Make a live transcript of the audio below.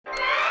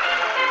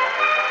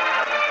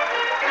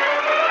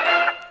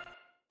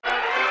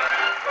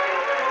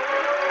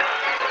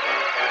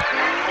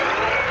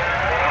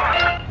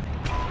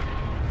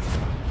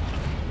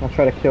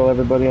try to kill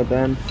everybody at the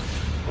end.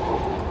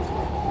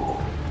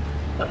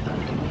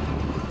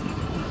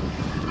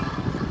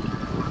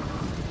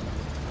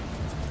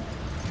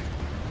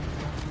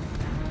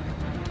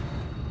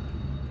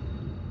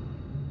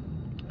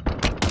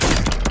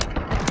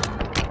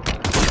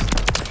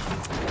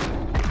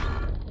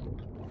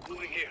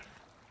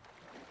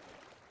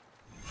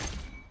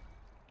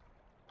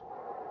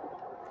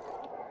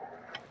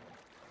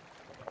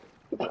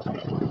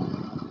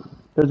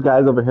 There's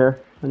guys over here.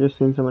 I just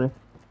seen somebody.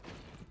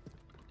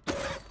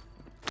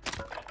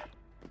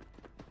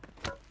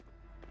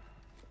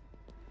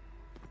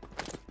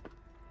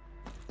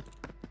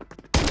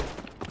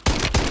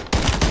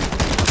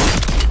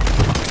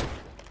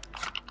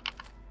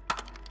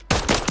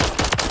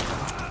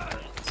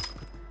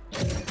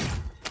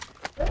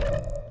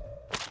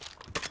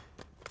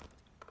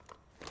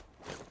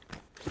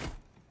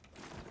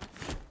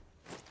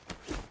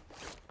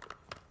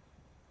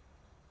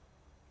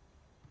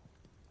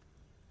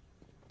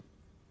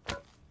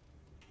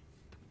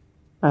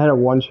 I had a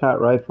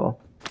one-shot rifle.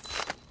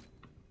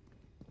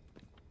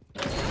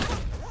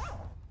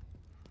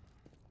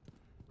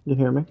 You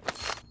hear me?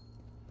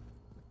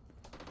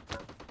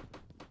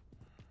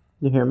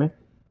 You hear me?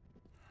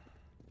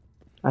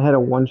 I had a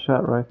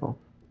one-shot rifle.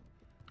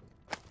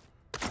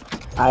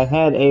 I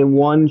had a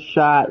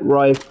one-shot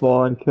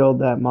rifle and killed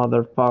that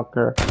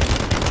motherfucker.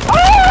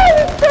 Oh,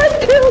 this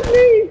guy killed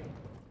me!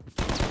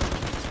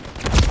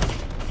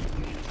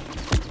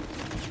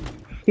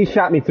 He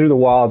shot me through the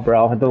wall,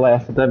 bro, at the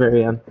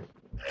very end.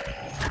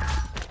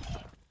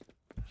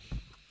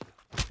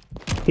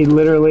 He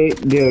literally,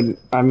 dude,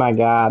 oh my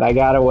god, I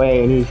got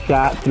away and he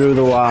shot through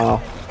the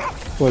wall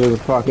with his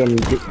fucking...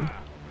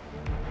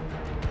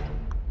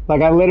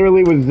 Like, I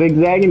literally was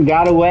zigzagging,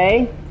 got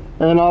away,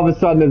 and then all of a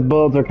sudden his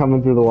bullets are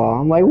coming through the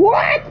wall. I'm like,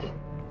 what?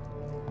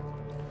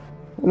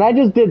 And I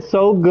just did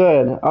so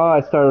good. Oh, I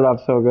started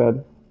off so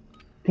good.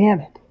 Damn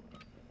it.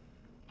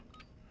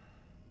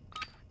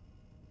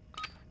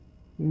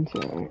 It's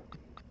alright.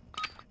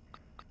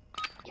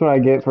 That's what I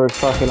get for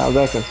fucking, I was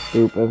acting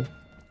stupid.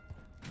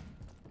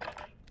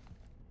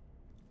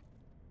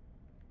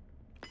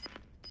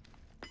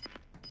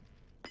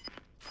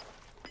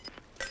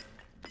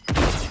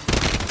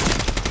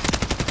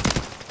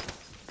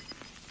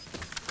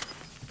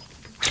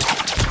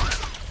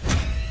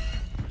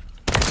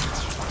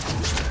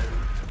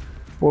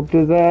 Whooped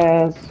his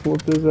ass,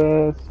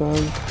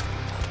 son.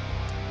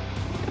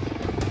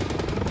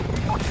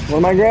 What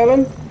am I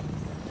grabbing?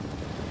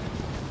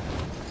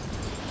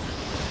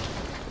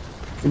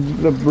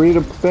 The breed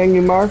of thing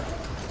you marked?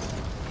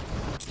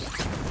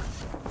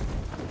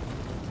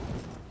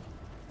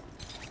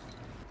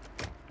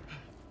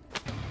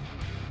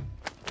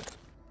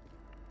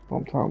 What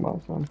I'm talking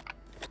about, son.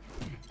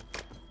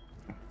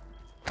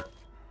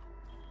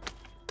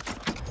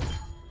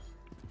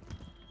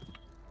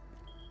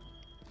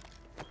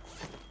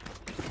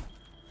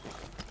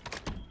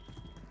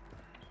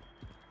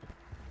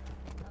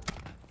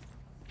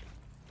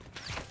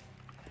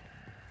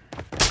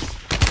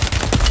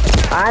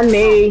 I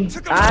need.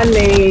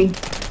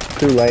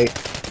 Too late.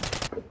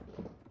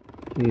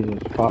 Jesus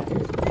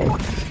fucking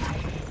Christ.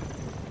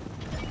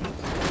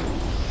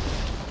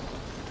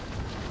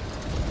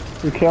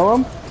 You kill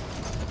him?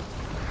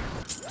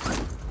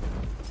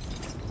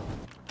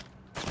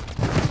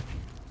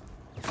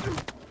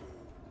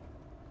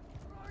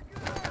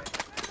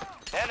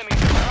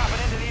 Enemies are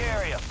dropping into the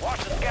area.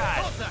 Watch the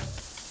skies.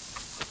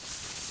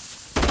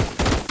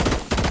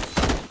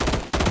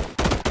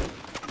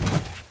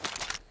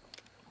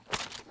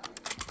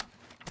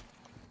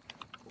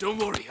 Don't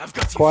worry, I've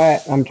got you.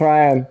 Quiet, I'm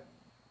trying.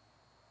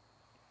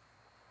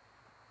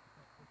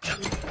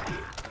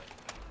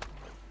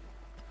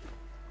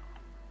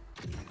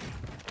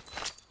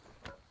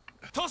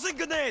 Tossing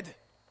grenade!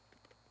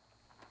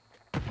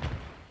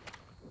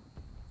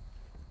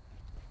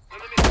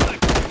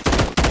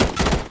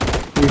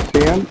 You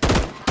see him?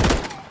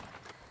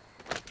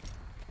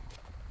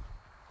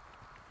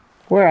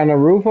 Where, on the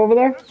roof over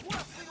there?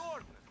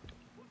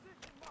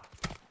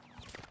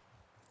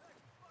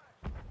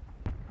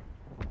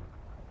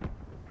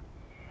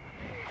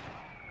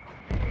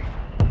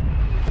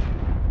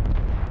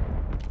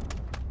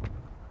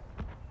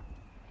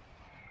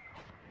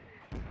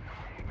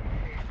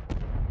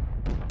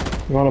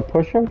 You wanna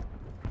push him?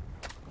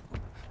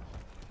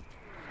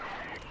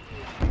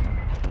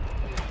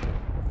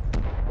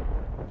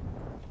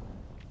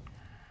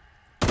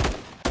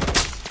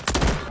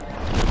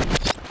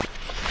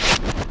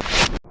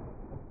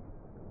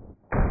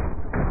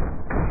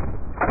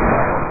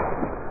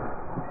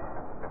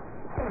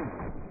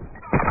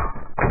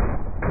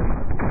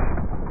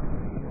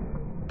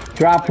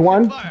 Dropped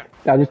one.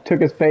 I just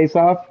took his face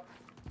off.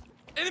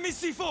 Enemy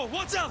C4,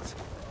 watch out!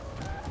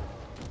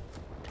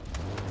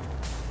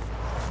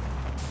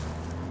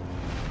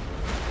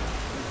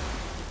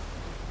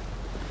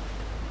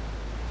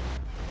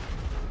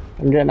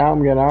 I'm getting out,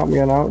 I'm getting out, I'm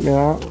getting out, I'm getting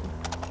out.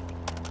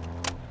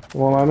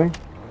 Won't let me.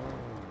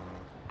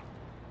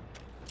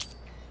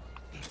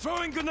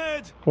 Throwing Throwing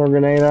grenade! Throw a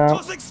grenade out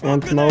Tossing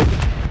smoke and smoke.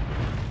 grenade!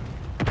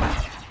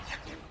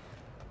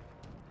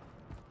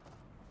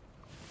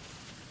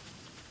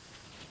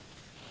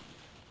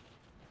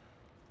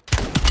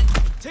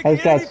 I Taking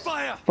just enemy got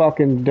fire!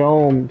 fucking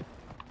domed.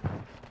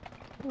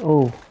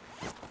 Oh,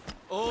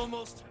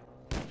 Almost.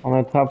 I'm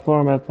at the top floor.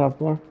 I'm at the top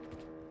floor.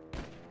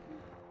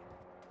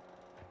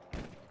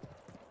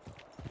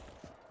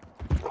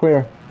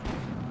 Clear.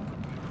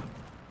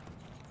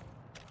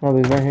 Oh,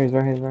 he's right here. He's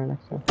right here. He's right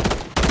next to him.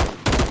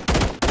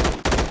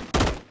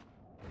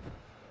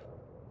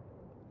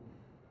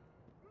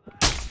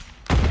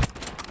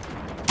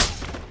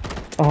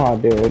 Oh,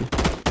 dude.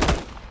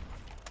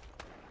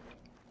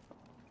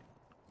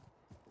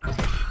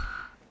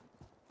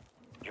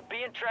 You're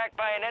being tracked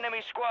by an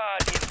enemy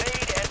squad.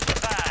 Evade and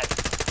survive.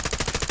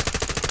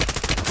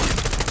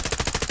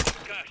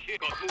 Got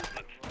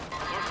movement.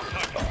 Mark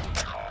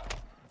the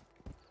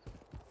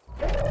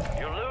target.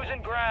 You're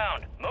losing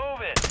ground.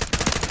 Move it.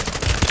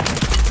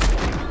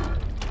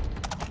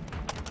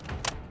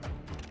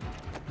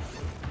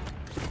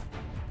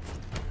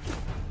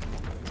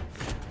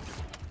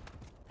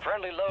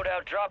 Friendly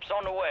loadout drops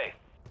on the way.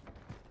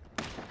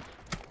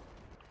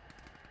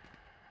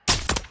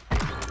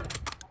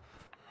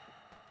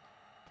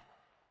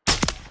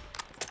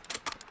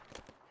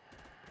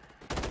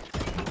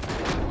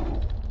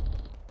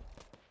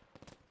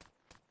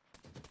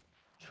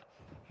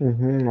 I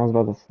was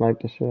about to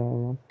snipe the shit out of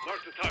him. Mark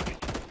the target.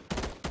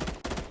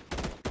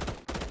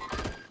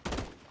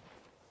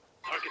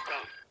 Target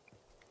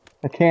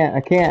down.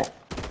 I can't.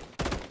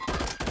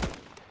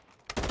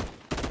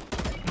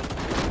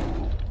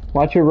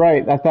 Watch your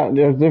right. I thought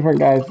there's different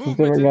guys. There's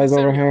different guys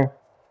over here.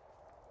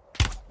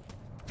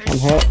 I'm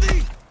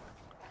hit.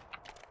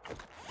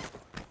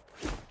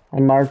 I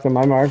marked them.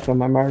 I marked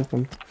them. I marked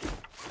them.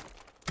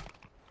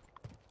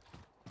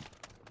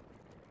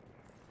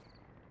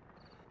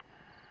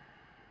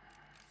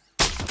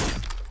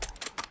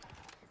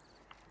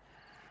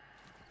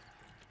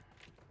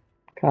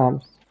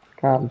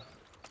 Comms.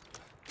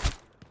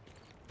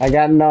 I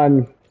got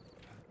none.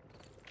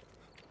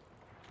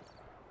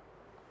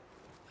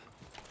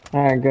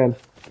 Alright, good.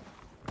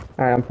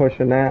 Alright, I'm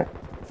pushing that.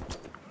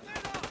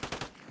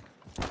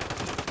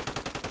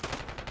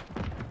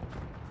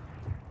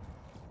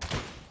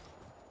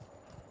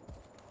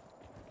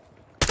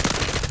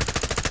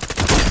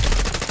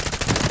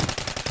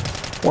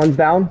 One's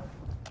down.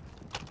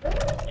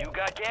 You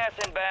got gas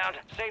inbound.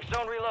 Safe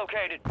zone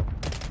relocated.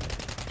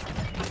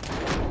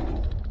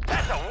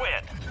 That's a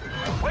win.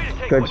 Way to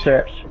take Good what's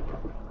shit. yours.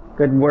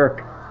 Good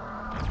work.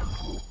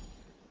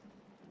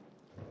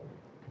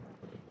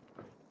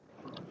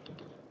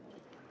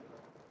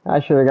 I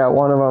should have got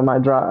one of them. I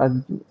dropped,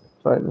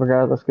 but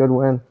regardless, good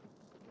win.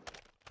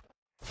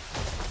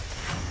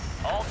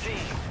 All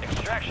teams,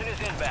 extraction is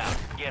inbound.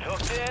 Get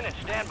hooked in and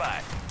stand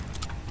by.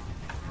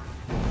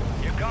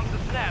 Here comes the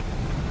snap.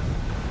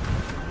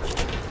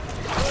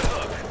 Good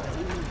hook.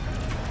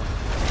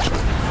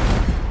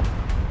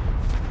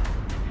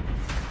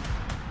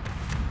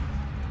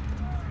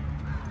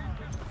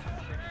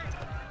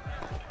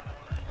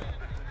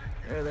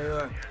 There they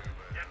are.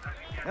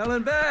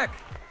 Helen back!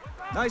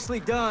 Nicely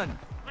done.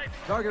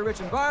 Target-rich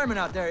environment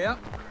out there, yep.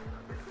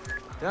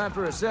 Time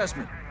for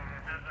assessment.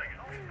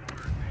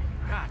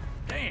 God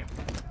damn.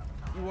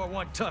 You are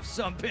one tough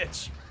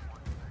sumbitch.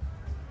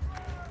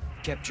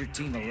 Kept your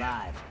team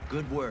alive.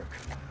 Good work.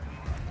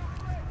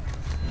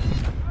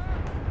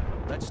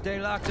 Let's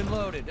stay locked and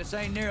loaded. This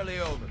ain't nearly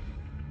over.